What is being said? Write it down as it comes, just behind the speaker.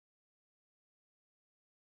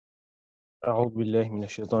أعوذ بالله من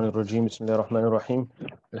الشيطان الرجيم. بسم الله الرحمن الرحيم.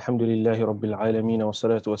 الحمد لله رب العالمين،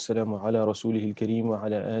 والصلاة والسلام على رسوله الكريم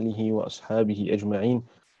وعلى آله وأصحابه أجمعين.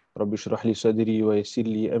 رب اشرح لي صدري ويسر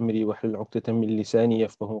لي أمري واحلل عقدة من لساني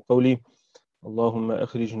يفقه قولي. اللهم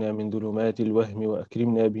أخرجنا من ظلمات الوهم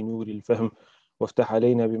وأكرمنا بنور الفهم، وافتح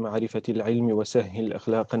علينا بمعرفة العلم، وسهل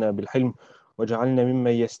أخلاقنا بالحلم، واجعلنا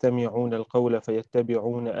ممن يستمعون القول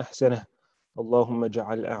فيتبعون أحسنه. اللهم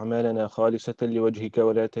اجعل أعمالنا خالصة لوجهك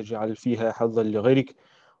ولا تجعل فيها حظا لغيرك.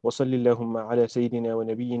 وصل اللهم على سيدنا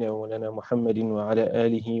ونبينا ومولانا محمد وعلى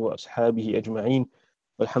آله وأصحابه أجمعين،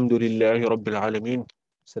 والحمد لله رب العالمين.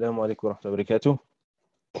 السلام عليكم ورحمة الله وبركاته.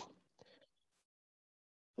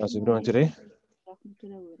 How's everyone today? السلام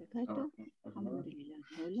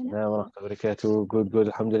ورحمة الله وبركاته. Good,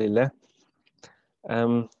 alhamdulillah.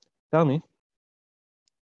 Tell me,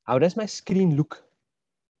 how does my screen look?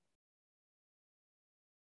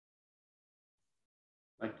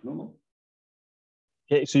 Like normal.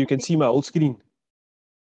 Okay, so you can see my old screen.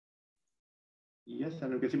 Yes,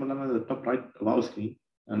 and we can see Malama at the top right of our screen,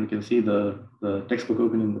 and we can see the textbook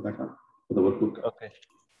open in the background for the workbook.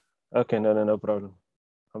 Okay, no problem.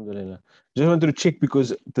 Alhamdulillah. Just wanted to check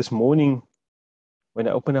because this morning when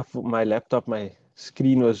I opened up my laptop, my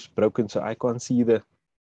screen was broken, so I can't see the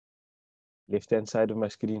left-hand side of my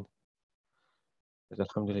screen. But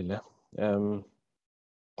alhamdulillah.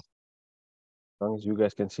 As long as you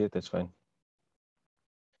guys can see it, that's fine.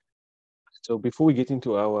 So before we get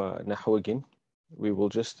into our Nahwu again, we will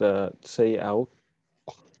just say our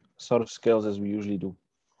sort of scales as we usually do.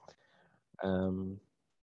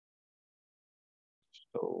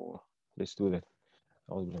 So let's do that.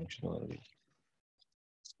 Let's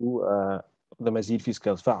do the mazid fi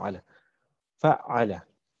scales. فعل فعل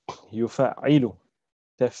يفعل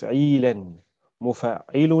تفعيلا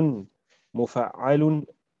مفعل مفعل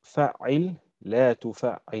فعل لا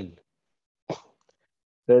تفعل.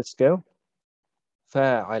 Third scale.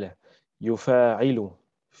 فاعل يفاعل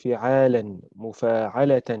فعالا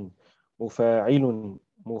مفاعلة مفاعل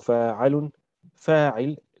مفاعل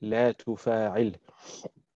فاعل لا تفاعل.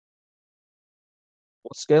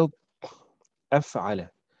 Scale. أفعل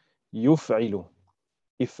يفعل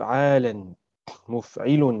إفعالا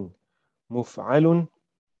مفعل مفعل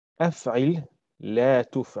أفعل لا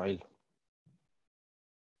تفعل.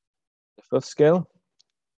 Fifth scale.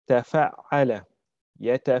 تفعل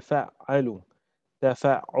يتفعل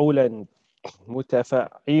تفعلا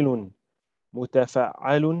متفعل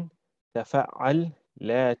متفعل تفعل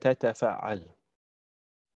لا تتفعل.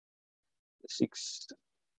 Sixth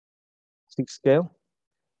scale.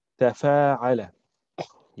 تفاعل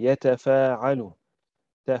يتفاعل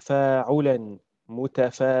تفاعلا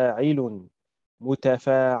متفاعل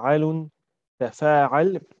متفاعل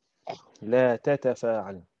تفاعل لا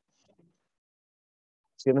تتفاعل.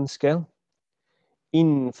 Seventh scale.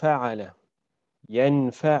 انفعل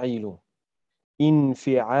ينفعل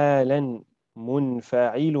انفعالا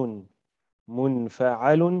منفعل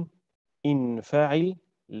منفعل انفعل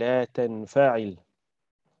لا تنفعل.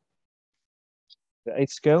 The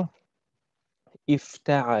eighth scale.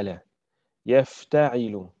 افتعل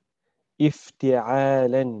يفتعل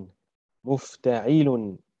افتعالا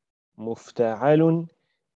مفتعل مفتعل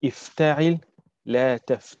افتعل لا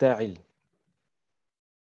تفتعل.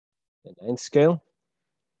 The ninth scale.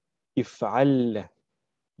 افعل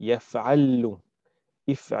يفعل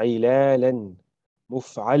افعلالا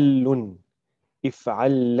مفعل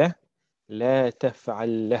افعل لا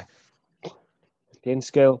تفعل. 10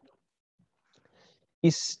 scale.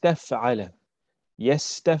 استفعل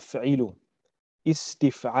يستفعل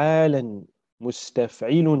استفعالا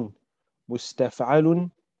مستفعل مستفعل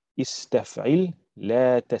استفعل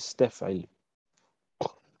لا تستفعل.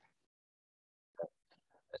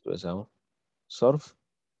 That was our صرف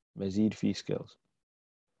مزيد في scales.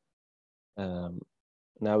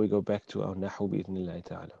 Now we go back to our نحو بإذن الله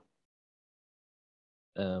تعالى.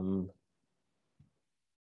 One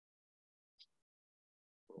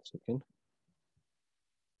second.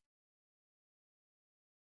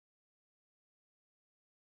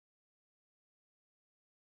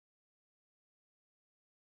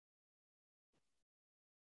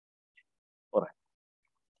 All right.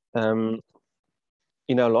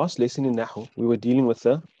 In our last lesson in Nahwu, we were dealing with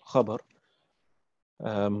the Khabr.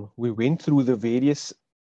 We went through the various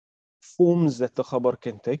forms that the Khabr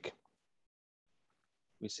can take.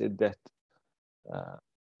 We said that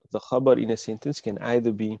the Khabr in a sentence can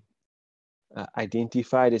either be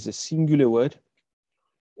identified as a singular word,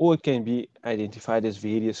 or it can be identified as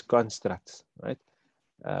various constructs, right?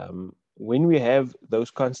 When we have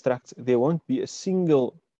those constructs, there won't be a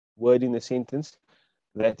single word in the sentence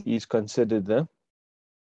that is considered the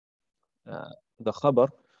the khabar,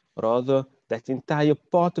 rather that entire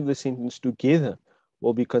part of the sentence together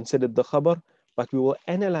will be considered the khabar, but we will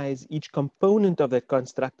analyze each component of that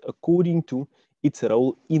construct according to its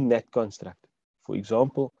role in that construct. For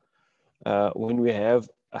example, when we have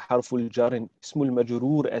a harful jar and ismul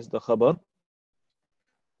majroor as the khabar,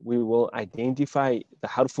 we will identify the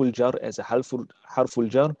harful jar as a harful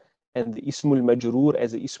jar and the ismul majroor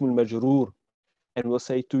as a ismul majroor. And we'll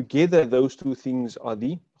say together those two things are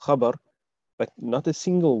the khabar, but not a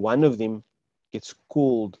single one of them gets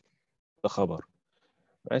called the khabar.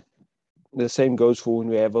 Right? The same goes for when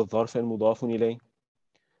we have a dharf and mudafun ilay.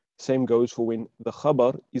 Same goes for when the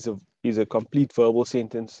khabar is a complete verbal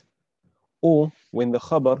sentence, or when the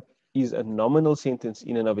khabar is a nominal sentence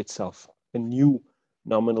in and of itself, a new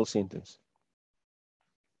nominal sentence.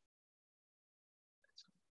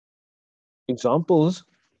 Examples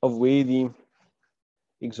of where the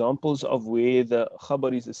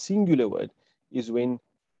khabar is a singular word is when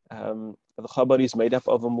the khabar is made up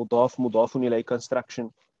of a mudafun ilay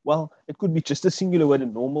construction. Well, it could be just a singular word, a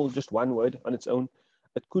normal, just one word on its own.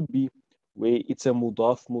 It could be where it's a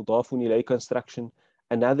mudafun ilay construction.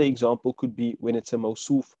 Another example could be when it's a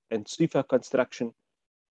mawsuf and sifa construction.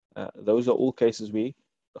 Those are all cases where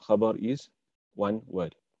the khabar is one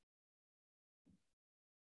word.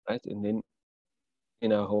 Right? And then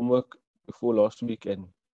in our homework before last week and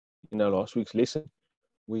in our last week's lesson,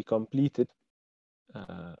 we completed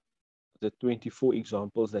the 24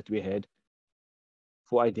 examples that we had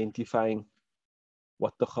for identifying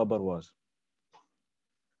what the khabar was.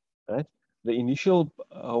 Right? The initial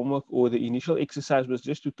homework or the initial exercise was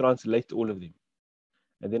just to translate all of them.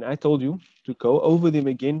 And then I told you to go over them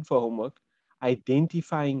again for homework,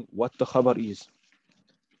 identifying what the khabar is.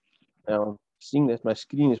 Now, seeing that my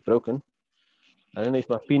screen is broken, I don't know if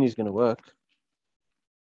my pen is going to work,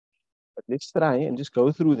 but let's try and just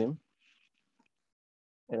go through them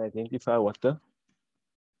and identify what the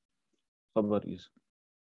khabar is.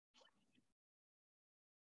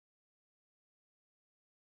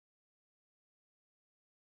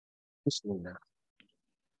 Bismillah.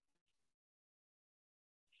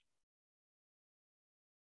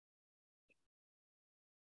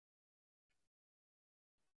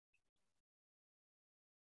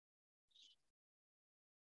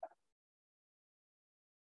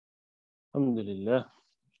 Alhamdulillah.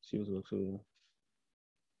 See what works over here.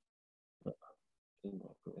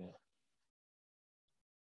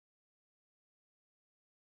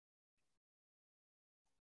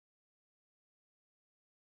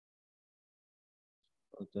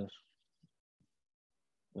 Okay.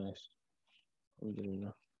 Nice.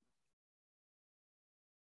 Alhamdulillah.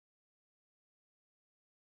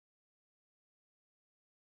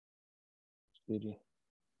 It's very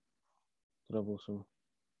troublesome.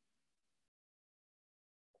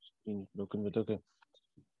 Screen is broken, but okay.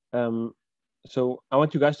 So I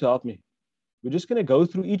want you guys to help me. We're just going to go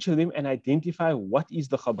through each of them and identify what is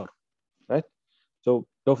the khabar, right? So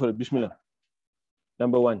go for it. Bismillah.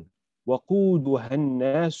 Number one. وَقُودُهَا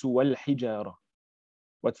النَّاسُ وَالْحِجَارَةُ.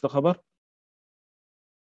 What's the khabar?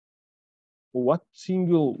 What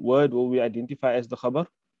single word will we identify as the khabar?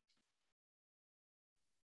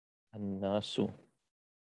 الناس.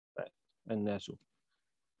 Right. النَّاسُ.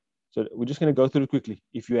 So we're just going to go through it quickly.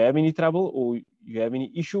 If you have any trouble or you have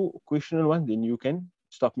any issue, question on one, then you can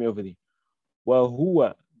stop me over there.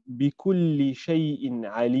 وَهُوَ بِكُلِّ شَيْءٍ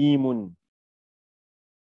عَلِيمٌ.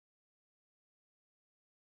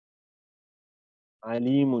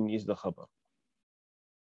 عليم is the khabar.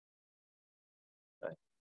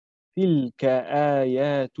 تلك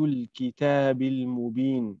آيات الكتاب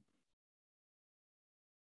المبين.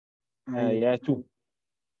 آيات.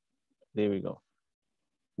 There we go.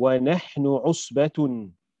 ونحن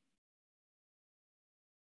عصبة.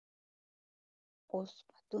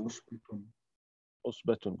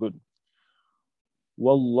 عصبة. Good.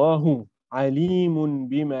 والله عليم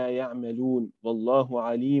بما يعملون. والله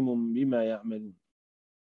عليم بما يعملون.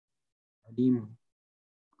 عليم.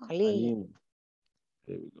 عليم.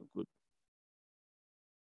 There we go. Good.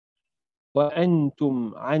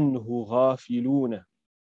 وأنتم عنه غافلون.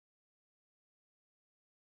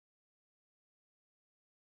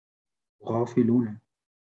 غافلون.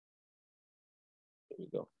 There we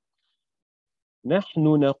go.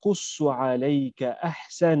 نحن نقص عليك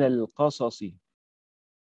أحسن القصص.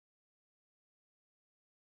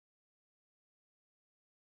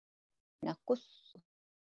 نقص.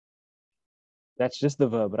 That's just the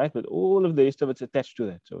verb, right? But all of the rest of it's attached to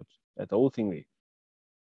that. So it's that whole thing there.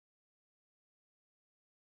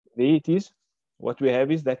 There it is. What we have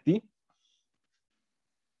is that the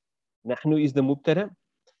نحن is the mubtada.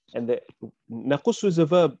 And the نقص is a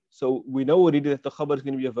verb. So we know already that the khabar is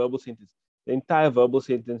going to be a verbal sentence. The entire verbal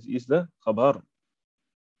sentence is the khabar.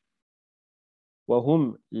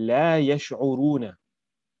 وهم لا يشعرون.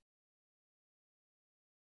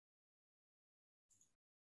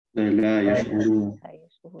 لا يشعرون.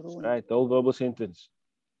 Right, the whole verbal sentence.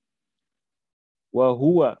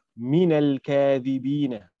 وهو من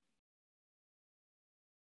الكاذبين.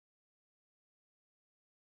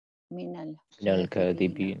 من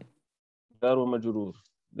الكاذبين. جار ومجرور.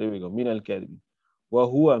 There we go. من الكاذبين.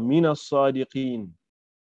 وهو من الصادقين.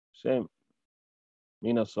 Same.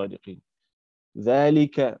 من الصادقين.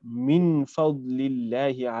 ذلك من فضل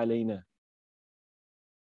الله علينا.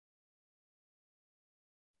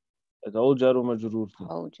 That's all جار ومجرور.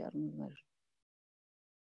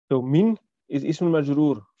 So من is اسم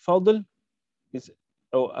المجرور. فضل is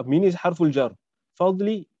من is حرف الجر.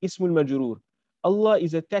 فضلي اسم المجرور. Allah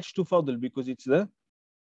is attached to فضل because it's the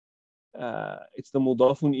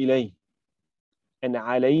مضاف إليه. And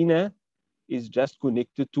علينا is just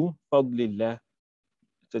connected to فضل الله.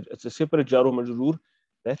 It's a separate jar or majroor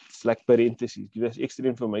that's like parentheses, give us extra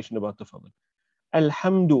information about the فضل.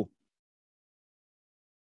 الحمد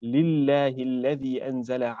لله الذي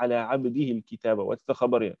أنزل على عبده الكتاب. What's the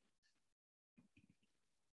خبر here?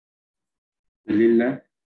 لله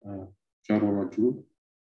جار ومجرور.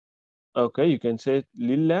 Okay, you can say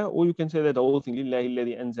لله or you can say that the whole thing لله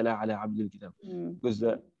الذي أنزل على عبده الكتاب. Because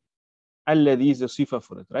the الذي is a صفة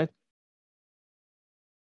for it, right?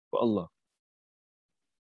 For Allah.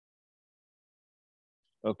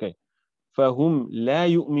 Okay. فهم لا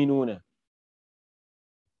يؤمنون.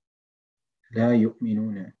 لا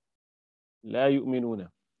يؤمنون. لا يؤمنون.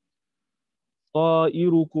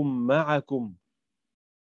 طائركم معكم.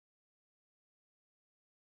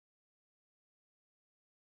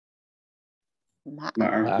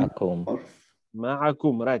 معكم.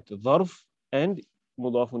 معكم, right. ظرف and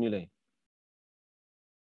مضاف إليه.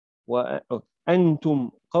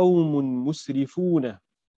 وأنتم قوم مسرفون.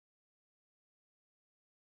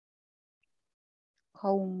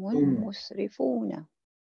 قوم مسرفون.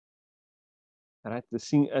 Right,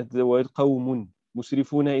 the word قوم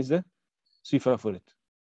مسرفون is a صفة for it.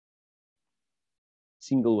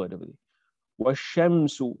 Single word over there.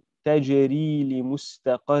 والشمس تجري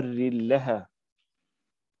لمستقر لها.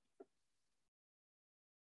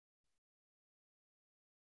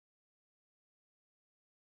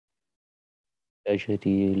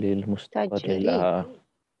 تجري للمستقر لها.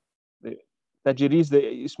 تجري is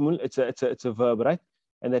the اسم, it's a verb, right?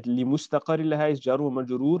 And that لمستقر لها is جار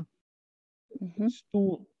ومجرور.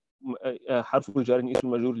 حرف الجر اسم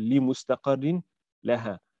المجرور لمستقر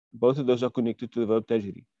لها. Both of those are connected to the verb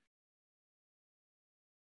تجري.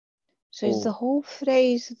 So is the whole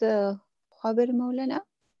phrase the Khabr Maulana?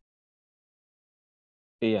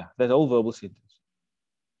 Yeah, that whole verbal sentence.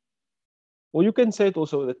 Or you can say it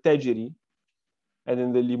also the تجري, and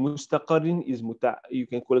then the لمستقر is you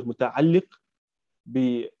can call it متعلق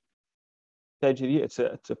ب تجري. It's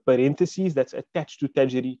a parenthesis that's attached to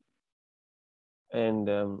تجري. And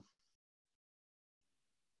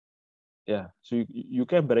yeah, so you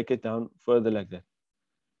can break it down further like that.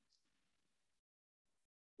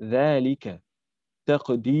 ذلك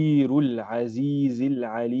تقدير العزيز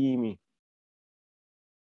العليم.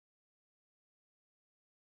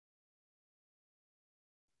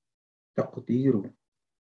 تقدير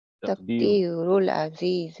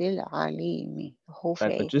العزيز العليم. The whole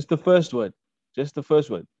right, phrase. but just the first word. Just the first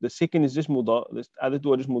word. The second is just مضاف. The other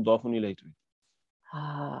two are just مضاف إليه to it.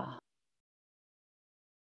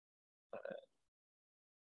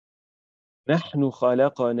 نحن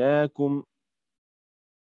خلقناكم.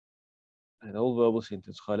 The whole verbal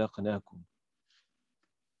sentence خلقناكم.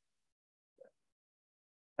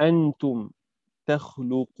 أنتم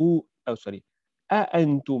تخلقوا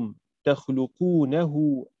أأنتم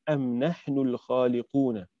تخلقونه أم نحن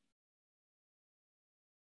الخالقون.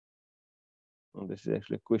 This is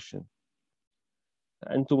actually a question.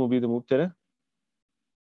 أنتم will be the مبتدأ.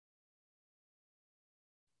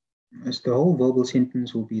 As the whole verbal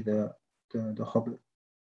sentence will be the Khabr.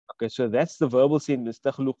 Okay, so that's the verbal sentence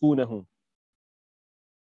تخلقونه.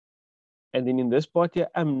 And then in this part here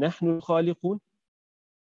أم نحن الخالقون.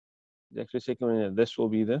 The actually second one, this will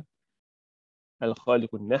be the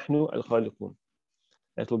الخالقون. نحن الخالقون.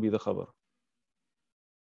 That will be the خبر.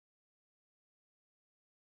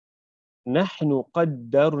 نحن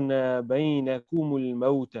قدرنا بينكم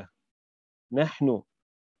الموت. نحن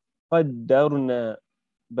قدرنا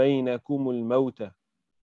بينكم الموت.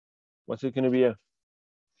 What's it going to be here?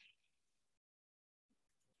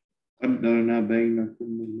 قدرنا بينكم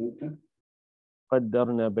الموت.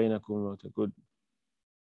 قدرنا بينكم الموت. Good.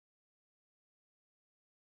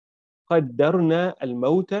 قدرنا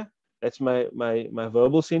الموت, that's my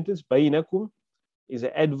verbal sentence. بينكم is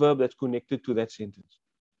an adverb that's connected to that sentence.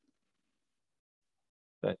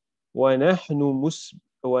 Right. ونحن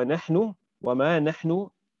وما نحن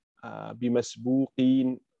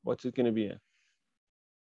بمسبوقين. What's it going to be?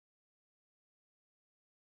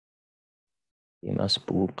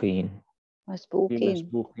 بمسبوقين.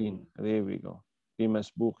 مسبوقين. There we go.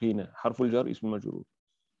 بمسبوقين. حرف الجر اسم مجرور.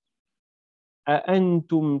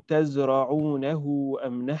 أأنتم تزرعونه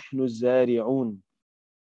أم نحن الزارعون.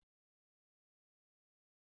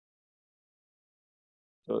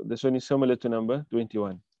 So this one is similar to number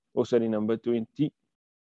 21. Oh, sorry, number 20.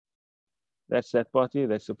 That's that party,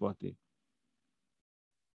 that's the party.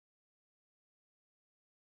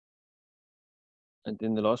 And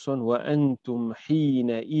then the last one, وَأَنْتُمْ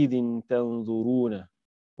حِينَئِذٍ تَنْظُرُونَ.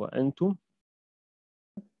 وَأَنْتُمْ.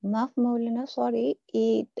 Maaf Maulana, sorry.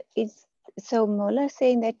 It is so Maulana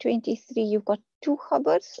saying that 23, you've got two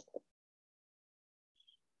khabars.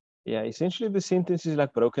 Yeah, essentially the sentence is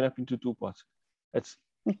like broken up into two parts. It's,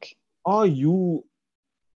 Okay. are you,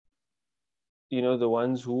 the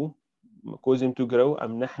ones who cause him to grow?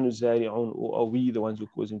 أَمْ نَحْنُ الزَّارِعُونَ. Or are we the ones who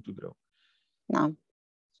cause him to grow? Naam.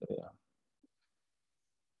 So yeah.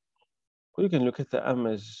 Or you can look at the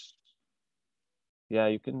as, yeah,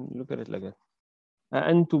 you can look at it like that.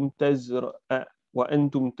 أأنتم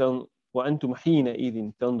وأنتم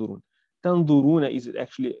حينئذ تنظرون. تنظرون is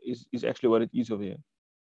actually what it is over here.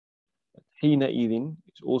 حينئذ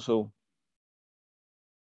is also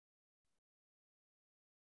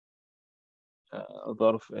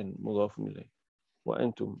ظرف and مضاف إليه.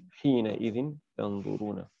 وأنتم حينئذ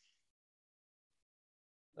تنظرون.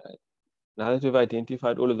 Now that we've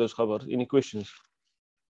identified all of those khabars, any questions?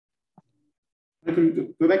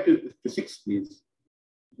 Go back to 6, please.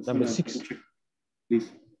 Number 6. Please.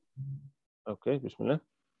 Okay, Bismillah.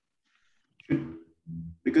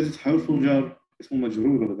 Because it's harful jar, اسمه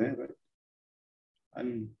مجرور over there, right?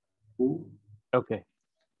 And who? Okay.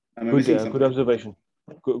 Good observation.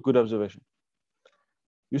 Good observation.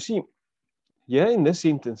 You see, here in this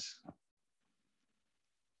sentence,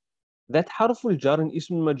 that harful jar in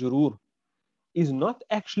ism majroor is not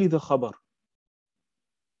actually the khabar.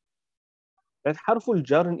 That harful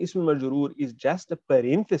jar in ism majroor is just a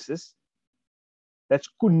parenthesis that's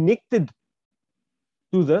connected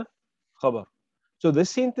to the khabar. So the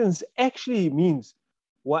sentence actually means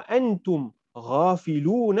وَأَنْتُمْ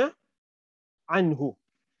غَافِلُونَ عَنْهُ.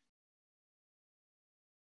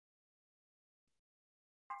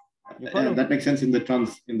 That makes sense in the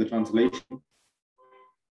translation.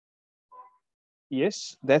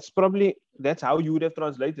 Yes, that's how you would have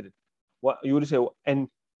translated it. What you would say, and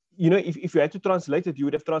if you had to translate it, you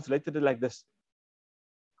would have translated it like this: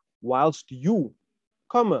 whilst you,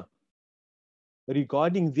 comma,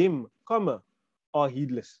 regarding them, comma, are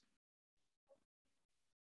heedless.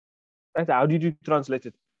 Right? How did you translate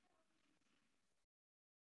it?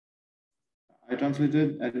 I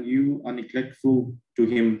translated, and you are neglectful to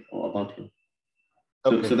him or about him.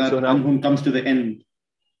 Okay. So that anhum comes to the end.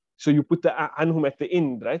 So you put the anhum at the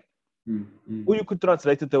end, right? Or you could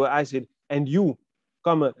translate it the way I said, and you,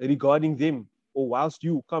 comma, regarding them, or whilst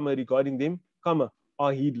you, comma, regarding them, comma,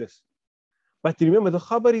 are heedless. But remember, the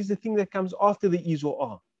khabar is the thing that comes after the is or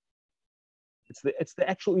are. It's the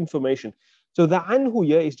actual information. So the anhu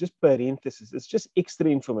here is just parenthesis. It's just extra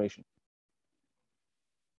information.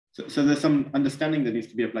 So there's some understanding that needs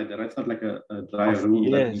to be applied there, right? It's not like a dry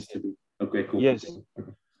rule that needs to be. Okay, cool. Yes.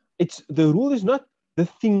 Okay. The rule is not the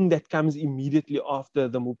thing that comes immediately after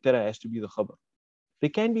the mubtada has to be the khabar. There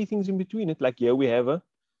can be things in between it, like here we have a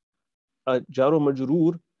jar or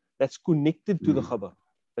majroor that's connected to the khabar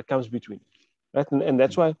that comes between. Right? And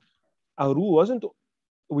that's why our rule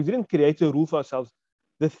we didn't create a rule for ourselves.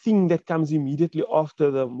 The thing that comes immediately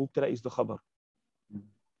after the mubtada is the khabar.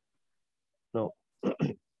 No.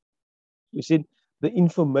 We said the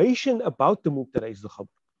information about the mubtada is the khabar.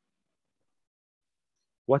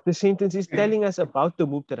 What the sentence is telling us about the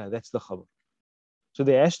mubtada, that's the khabar. So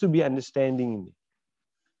there has to be understanding in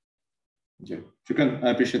it. Shukran,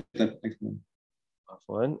 I appreciate that.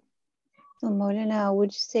 Fine. So Maulana, I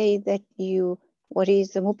would say that what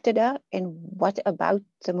is the mubtada and what about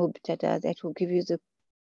the mubtada that will give you the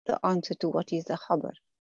answer to what is the khabar.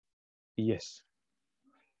 Yes.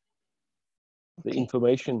 Okay. The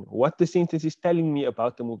information, what the sentence is telling me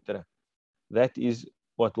about the mubtada, that is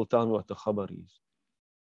what will tell me what the khabar is.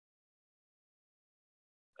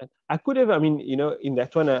 I could have, in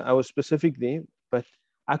that one, I was specific there, but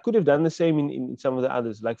I could have done the same in some of the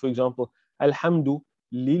others. Like, for example, Alhamdu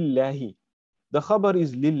lillahi. The khabar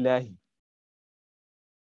is lillahi.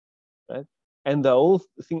 Right? And the whole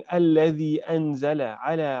thing, الذي أنزل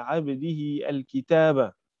على عبده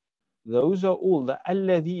الكتاب. Those are all. The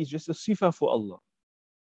الذي is just a sifa for Allah.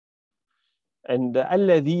 And the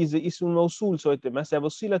الذي is the ism mawsul, so it must have a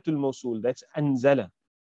silatul mawsul. That's أنزل.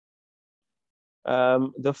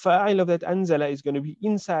 The fa'il of that أنزل is going to be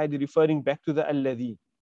inside, referring back to the الذي,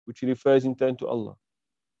 which refers in turn to Allah.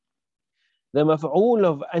 The maf'ul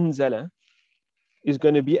of أنزل is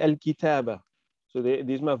going to be al-kitaba. So this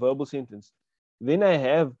is my verbal sentence. Then I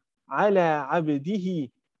have على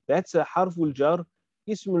عبده. That's a harful jar,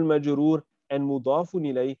 ismul majrur, and mudafun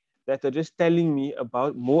ilay, that are just telling me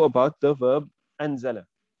more about the verb anzala.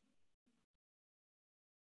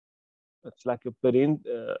 It's like a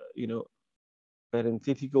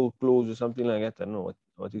parenthetical clause or something like that. I don't know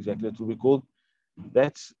what exactly it will be called.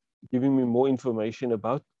 That's giving me more information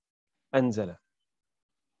about anzala.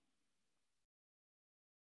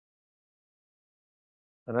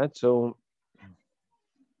 All right, so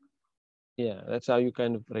yeah, that's how you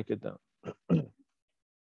kind of break it down.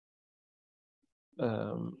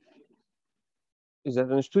 Is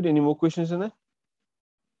that understood? Any more questions on that?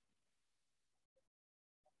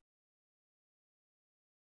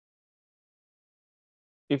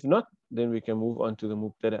 If not, then we can move on to the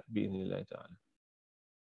Mubtada bi'idhnillah ta'ala.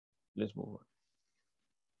 Let's move on.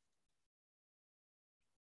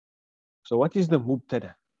 So what is the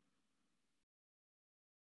Mubtada?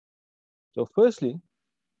 So firstly,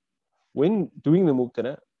 when doing the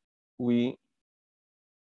Mubtada, we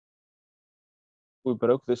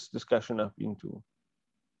broke this discussion up into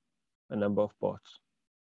a number of parts.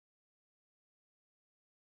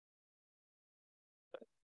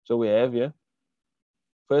 So we have here,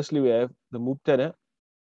 firstly we have the Mubtada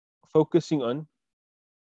focusing on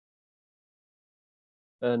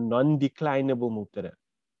a non-declinable Mubtada.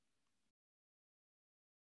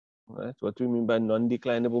 Right? What do we mean by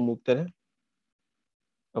non-declinable Mubtada?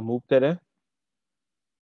 A Mubtada,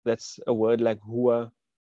 that's a word like huwa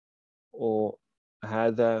or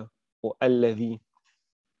hadha or alladhi.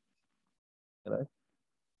 Right?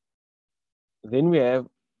 Then we have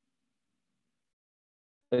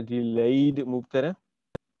a delayed Mubtada.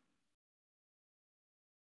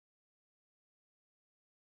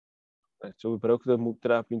 Right, so we broke the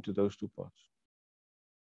Mubtada up into those two parts.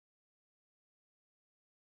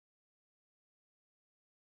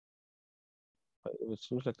 It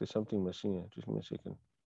seems like there's something missing here. Just give me a second.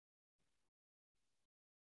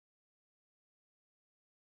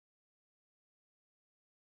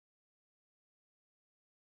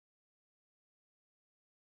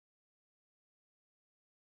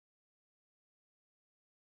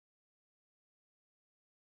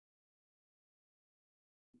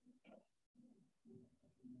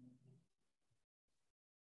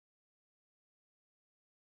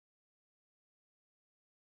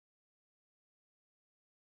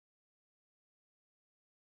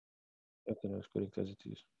 Okay, that's correct as it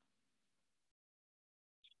is.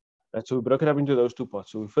 Right, so we broke it up into those two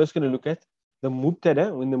parts. So we're first going to look at the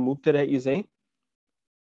Mubtada, when the Mubtada is a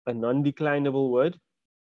non-declinable word,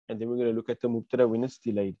 and then we're going to look at the Mubtada when it's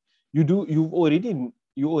delayed. You already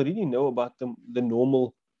know about the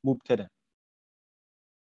normal Mubtada.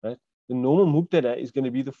 Right? The normal Mubtada is going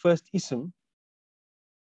to be the first ism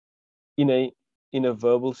in a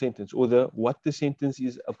verbal sentence, or what the sentence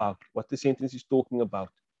is about, what the sentence is talking about.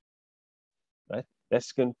 Right?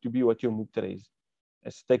 That's going to be what your Mubtada is.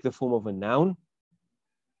 Let's take the form of a noun,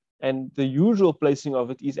 and the usual placing of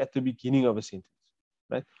it is at the beginning of a sentence.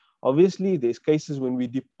 Right? Obviously, there's cases when we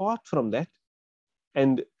depart from that,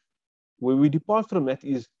 and where we depart from that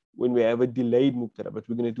is when we have a delayed Mubtada, but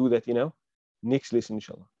we're going to do that in our next lesson,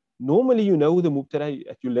 inshallah. Normally, you know the Mubtada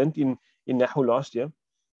that you learned in Nahwu last year.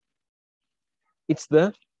 It's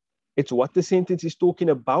what the sentence is talking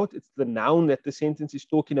about. It's the noun that the sentence is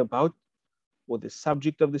talking about, or the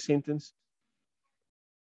subject of the sentence.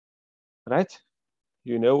 Right?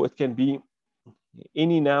 You know, it can be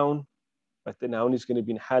any noun, but the noun is going to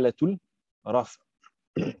be in halatul raf.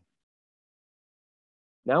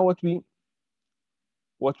 Now what we're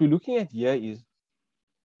looking at here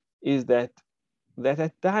is that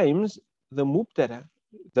at times the Mubtada,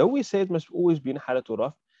 though we say it must always be in halatul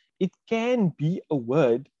raf, it can be a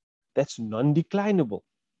word that's non-declinable,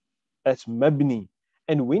 that's mabni.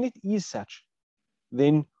 And when it is such,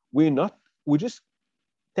 then we're just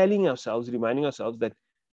telling ourselves, reminding ourselves that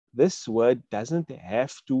this word doesn't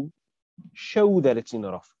have to show that it's in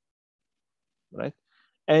a raf. Right?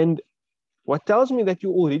 And what tells me that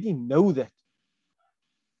you already know that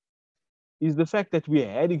is the fact that we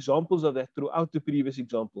had examples of that throughout the previous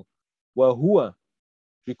example. وَهُوَ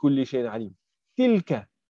بِكُلِّ شَيْءٍ عَلِيمٍ تِلْكَ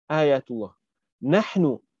آيَاتُ اللَّهِ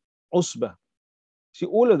نَحْنُ عُصْبَةٌ See,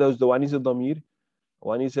 all of those, the one is a damir,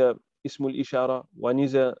 one is a ismul ishara, one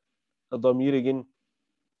is a damir again.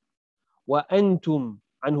 وأنتم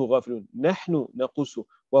عنه غافلون نحن نقص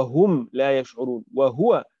وهم لا يشعرون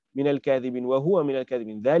وهو من الكاذبين وهو من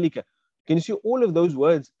الكاذبين ذلك. Can you see all of those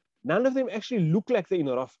words? None of them actually look like they're in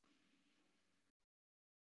a raf.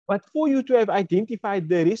 But for you to have identified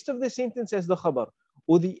the rest of the sentence as the khabar,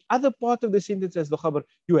 or the other part of the sentence as the khabar,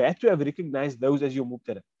 you have to have recognized those as your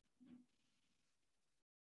mubtada.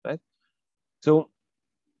 Right? So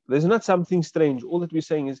there's not something strange. All that we're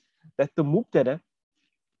saying is that the mubtada,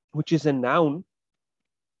 which is a noun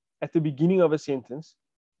at the beginning of a sentence,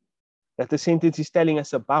 that the sentence is telling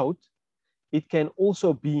us about, it can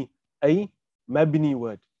also be a mabni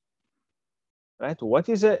word. Right? What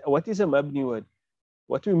is a mabni word?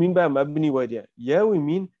 What do we mean by a mabni word here? Here we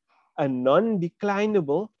mean a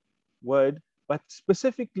non-declinable word, but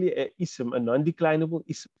specifically a ism, a non-declinable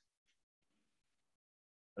ism.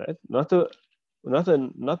 Right? Not a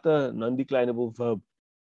non-declinable verb,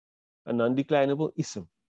 a non-declinable ism.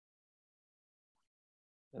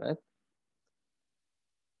 Right?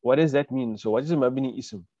 What does that mean? So what is a mabni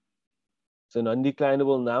ism? It's a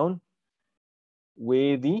non-declinable noun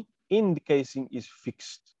where the end casing is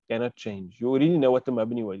fixed, cannot change. You already know what the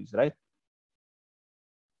mabni word is, right?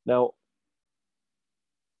 Now,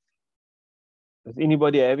 does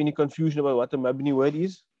anybody have any confusion about what the mabni word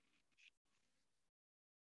is?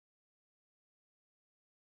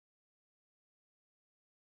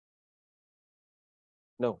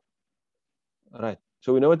 No. All right.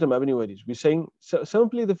 So we know what the mabni word is. We're saying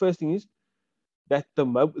simply the first thing is that the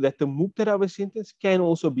mubtada of a sentence can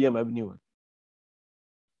also be a mabni word.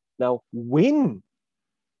 Now, when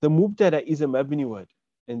the mubtada is a mabni word,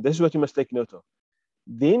 and this is what you must take note of,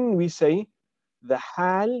 then we say the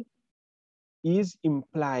hal is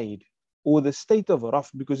implied, or the state of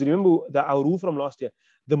raf, because remember our rule from last year,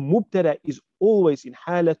 the mubtada is always in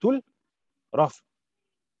halatul raf.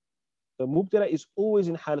 The mubtada is always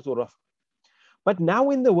in halatul raf. But now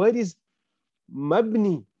when the word is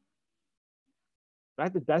mabni,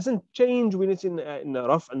 right, it doesn't change when it's in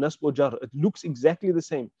raf, nasb or jar. It looks exactly the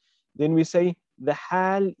same. Then we say the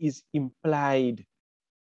hal is implied.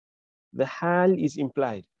 The hal is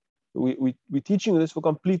implied. We're teaching this for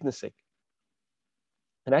completeness sake.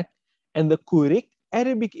 Right? And the correct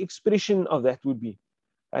Arabic expression of that would be,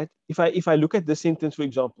 right? If I look at the sentence, for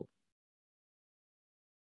example,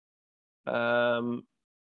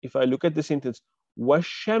 if I look at the sentence,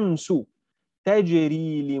 وَالشَّمْسُ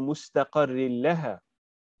تَجْرِي لِمُسْتَقَرٍّ لَهَا,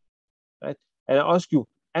 right? And I ask you,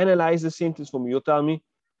 analyze the sentence for me. You'll tell me,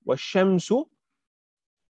 وَالشَّمْسُ,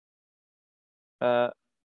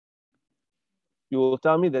 you will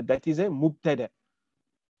tell me that is a mubtada,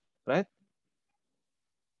 right?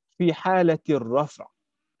 في حالة الرفع.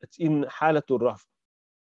 It's in حالة الرفع.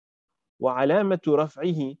 وعلامة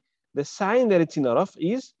رفعه, the sign that it's in a raf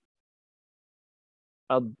is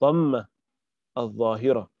الضمة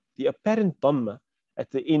الظاهرة, the apparent ضمة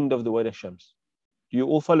at the end of the word الشمس. Do you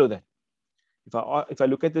all follow that? If I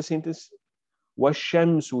look at the sentence,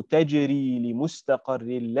 والشمس تجري لمستقر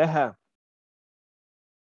لها,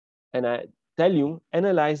 and I tell you,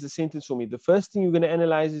 analyze the sentence for me. The first thing you're going to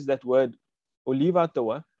analyze is that word, or leave out the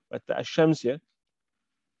word, but the الشمس here.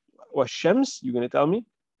 والشمس, you're going to tell me,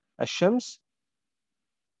 الشمس,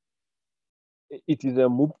 it is a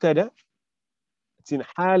mubtada. It's in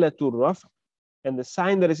حالة الرفع, and the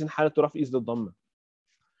sign that is in حالة الرفع is the dhamma.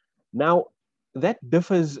 Now, that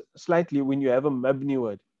differs slightly when you have a mabni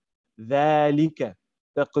word. ذلك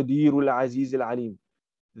تقدير العزيز العليم.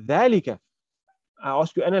 ذلك, I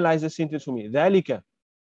ask you, analyze the sentence for me. ذلك,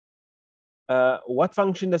 what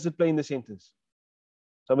function does it play in the sentence?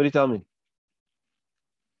 Somebody tell me.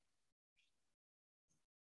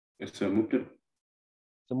 It's a mubtada.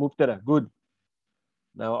 It's a mubtada. Good.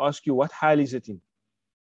 Now I ask you, what hal is it in?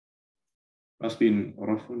 Must be in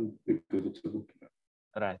rafun because it's a mubtada.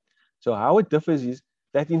 Right. So how it differs is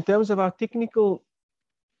that in terms of our technical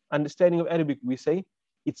understanding of Arabic, we say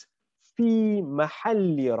it's fi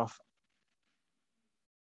mahalli raf.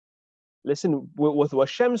 Listen, with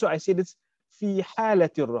washamsu, I said it's fi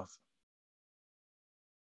halati raf.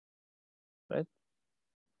 Right?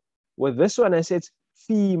 With this one, I said it's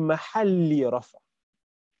fi mahalli raf.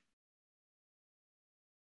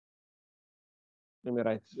 Let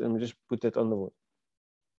me just put that on the board.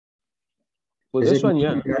 For this one,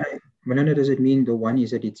 yeah. Manana, does it mean the one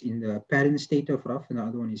is that it's in the apparent state of raf, and the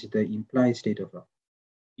other one is the implied state of raf?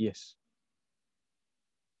 Yes.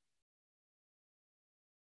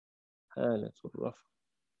 Halatul raf.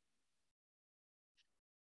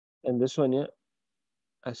 And this one, yeah,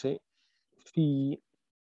 I say fi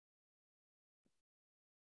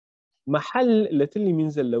محل literally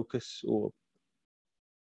means the locus or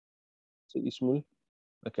اسم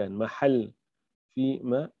المكان. محل في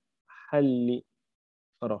محل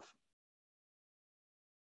رفع.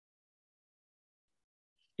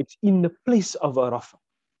 It's in the place of a raf.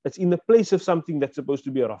 It's in the place of something that's supposed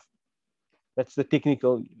to be a raf. That's the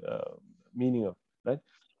technical meaning of it, right?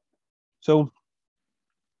 So,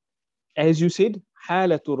 as you said,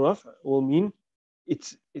 حالة raf will mean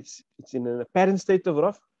it's in an apparent state of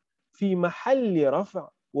raf. في محل رفع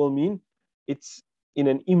will mean it's in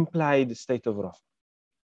an implied state of raf.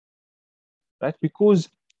 Right? Because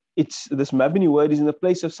it's this mabni word is in the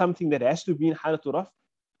place of something that has to be in حالة raf.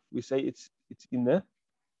 We say it's in an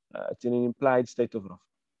implied state of raf.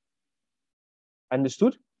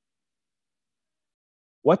 Understood?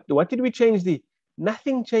 What did we change there?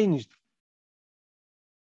 Nothing changed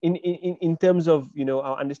in terms of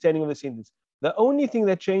our understanding of the sentence. The only thing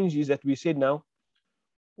that changed is that we said now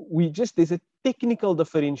there's a technical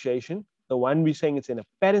differentiation. The one we're saying it's an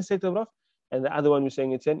apparent state of raf, and the other one we're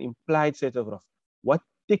saying it's an implied state of raf. What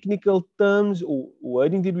technical terms or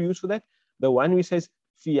wording did we use for that? The one we says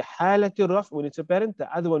في حالة الرفع when it's apparent. The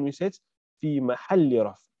other one we says في محل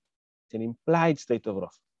رفع. It's an implied state of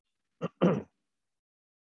raf.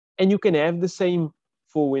 And you can have the same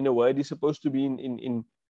for when a word is supposed to be in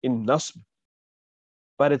nasb,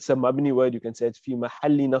 but it's a mabni word. You can say it's fi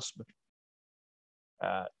mahalli nasb.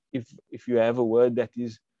 If you have a word that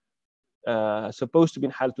is supposed to be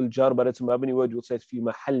in halatul jar, but it's a mabni word, you'll say it's fi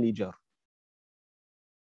mahalli jar.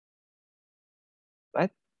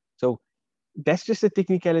 Right? So that's just a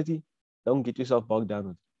technicality. Don't get yourself bogged down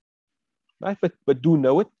with it. Right? But do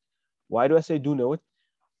know it. Why do I say do know it?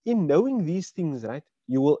 In knowing these things, right,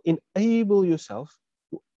 you will enable yourself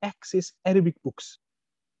to access Arabic books.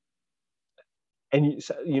 And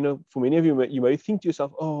for many of you, you may think to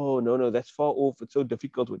yourself, oh, no, that's far off, it's so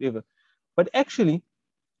difficult, whatever. But actually,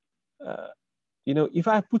 if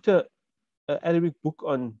I put a Arabic book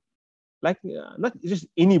on, like not just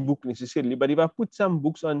any book necessarily, but if I put some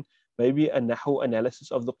books on maybe a Nahwu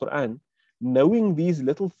analysis of the Quran, knowing these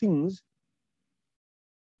little things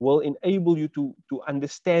will enable you to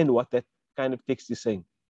understand what that kind of text is saying.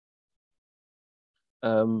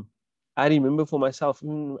 I remember for myself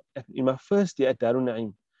in my first year at Darul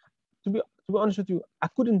Naim, to be honest with you, I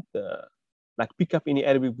couldn't pick up any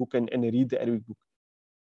Arabic book and read the Arabic book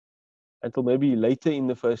until maybe later in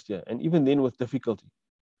the first year, and even then with difficulty.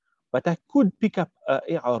 But I could pick up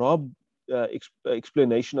an Arab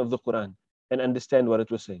explanation of the Quran and understand what it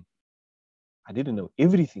was saying. I didn't know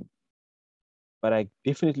everything, but I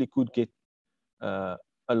definitely could get a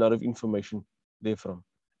lot of information therefrom.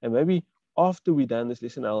 And maybe after we're done this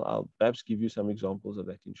lesson, I'll perhaps give you some examples of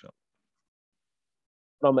that, inshallah,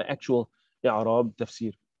 from an actual Arab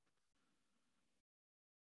tafsir.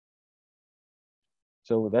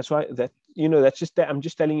 So that's why that's just that. I'm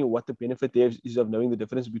just telling you what the benefit there is of knowing the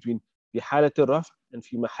difference between fi halat al-raf and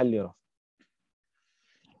fi mahalli raf.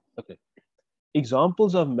 Okay.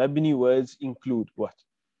 Examples of mabni words include what?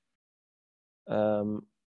 Dhamir,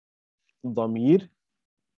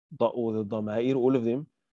 or the dhamair, all of them.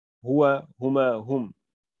 Huwa, huma, hum.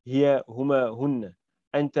 Hiya, huma, hunna.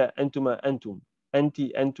 Anta, antuma, antum.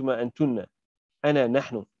 Anti, antuma, antunna. Ana,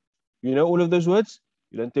 nahnu. You know all of those words?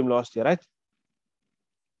 You learned them last year, right?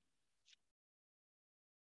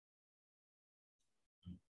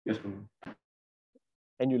 Yes, ma'am.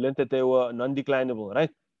 And you learned that they were non-declinable,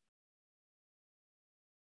 right?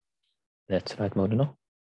 That's right, Maulana.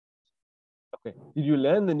 Okay. Did you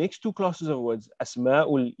learn the next two classes of words,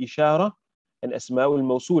 asma'ul ishara and asma'ul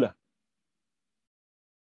mawsula?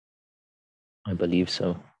 I believe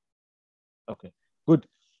so. Okay, good.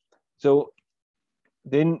 So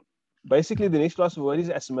then basically the next class of words is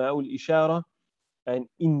asma'ul ishara, an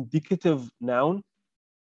indicative noun,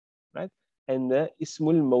 right? And the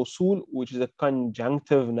ismul mawsul, which is a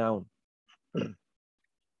conjunctive noun.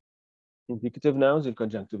 Indicative nouns and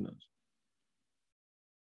conjunctive nouns.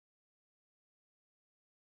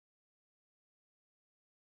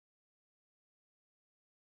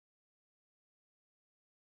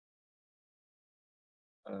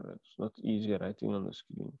 It's not easy writing on the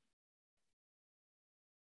screen.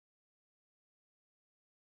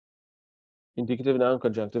 Indicative noun,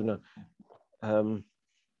 conjunctive noun.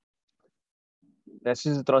 That's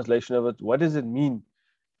just a translation of it. What does it mean?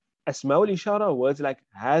 Asma'ul ishara, words like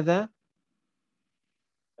hada,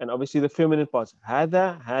 and obviously the feminine parts,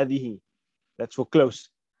 hada, hadihi. That's for close.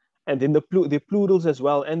 And then the plurals as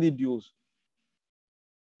well, and the duals.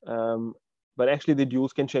 But actually the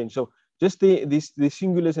duals can change. So just the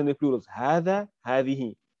singulars and the plurals. Hada,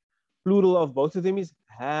 hadihi. Plural of both of them is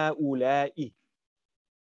haula'i.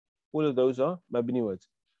 all of those are mabni words.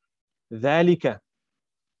 ذلك,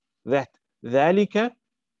 that, ذلك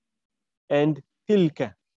and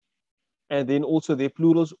tilka, and then also their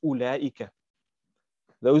plurals ulaika.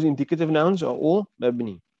 Those indicative nouns are all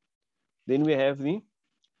mabni. Then we have the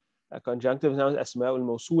conjunctive nouns, asma'ul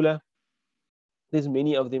mawsula. There's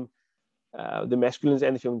many of them, the masculines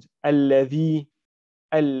and the feminines. Alladhi,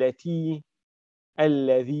 allati,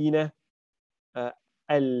 alladhina,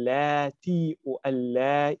 allati or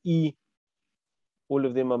allai. All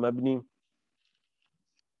of them are mabni.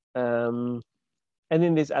 And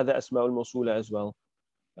then there's other asma'ul mawsula as well,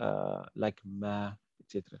 like ma,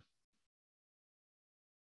 etc.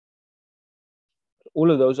 All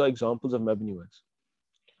of those are examples of mabni words.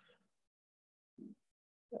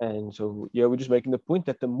 And so yeah, we're just making the point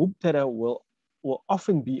that the mubtada will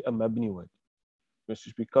often be a mabni word. Let's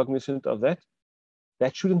just be cognizant of that.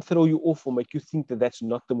 That shouldn't throw you off or make you think that that's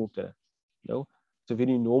not the mubtada. No, it's a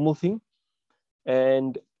very normal thing.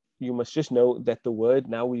 And you must just know that the word,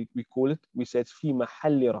 now we call it, we say it's fi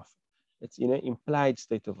mahalli raf. It's in an implied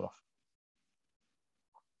state of raf.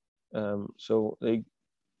 So the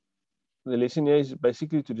lesson here is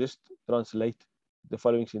basically to just translate the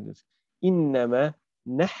following sentence. إنما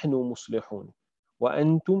نحن مصلحون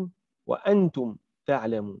وأنتم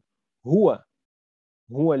تعلمون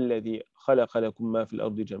هو الذي خلق لكم ما في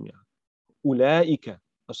الأرض جميعا أولئك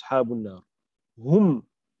أصحاب النار هم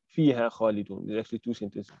فيها خالدون. There's actually two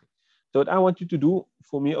sentences. So what I want you to do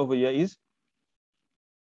for me over here is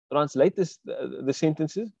translate the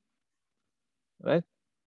sentences, right?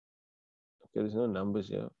 Okay, there's no numbers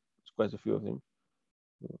here. It's quite a few of them.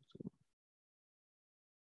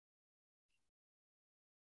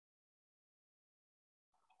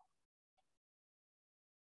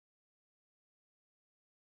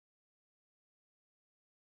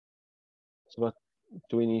 It's about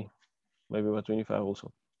 20, maybe about 25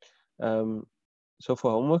 also. So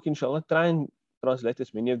for homework, inshallah, try and translate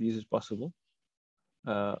as many of these as possible.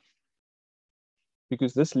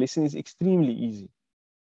 Because this lesson is extremely easy.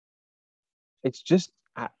 It's just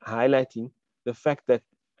highlighting the fact that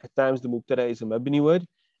at times the mubtada is a mabni word,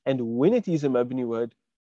 and when it is a mabni word,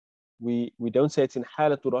 we don't say it's in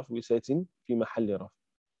halatu raf, we say it's in fi mahalli raf.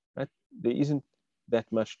 Right? There isn't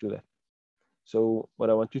that much to that. So what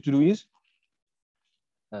I want you to do is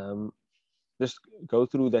just go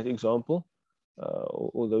through that example,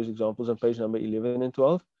 all those examples on page number 11 and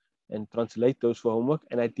 12, and translate those for homework,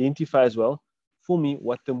 and identify as well for me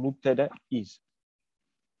what the mubtada is.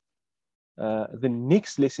 The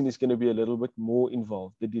next lesson is going to be a little bit more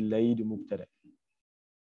involved, the delayed mubtada,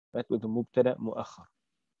 right, with the mubtada mu'akhar.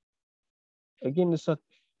 Again, it's not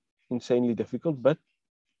insanely difficult, but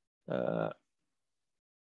there's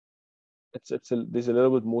a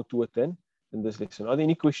little bit more to it than in this lesson. Are there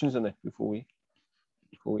any questions on that before we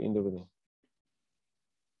end over there?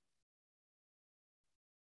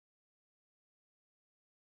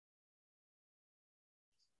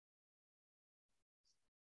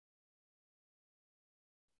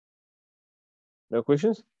 No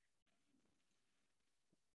questions?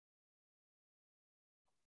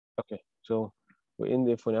 Okay, so we're in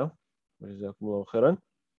there for now. جزاكم الله خيرا.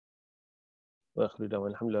 وآخر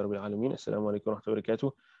دعوانا الحمد لله رب العالمين. السلام عليكم ورحمة الله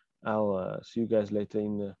وبركاته. I'll see you guys later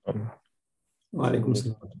in وعليكم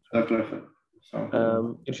السلام.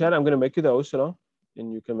 Irshad, I'm going to make you the host now,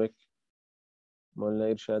 and you can make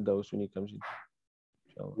Maulana Irshad the host when he comes in.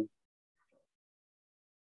 Inshallah.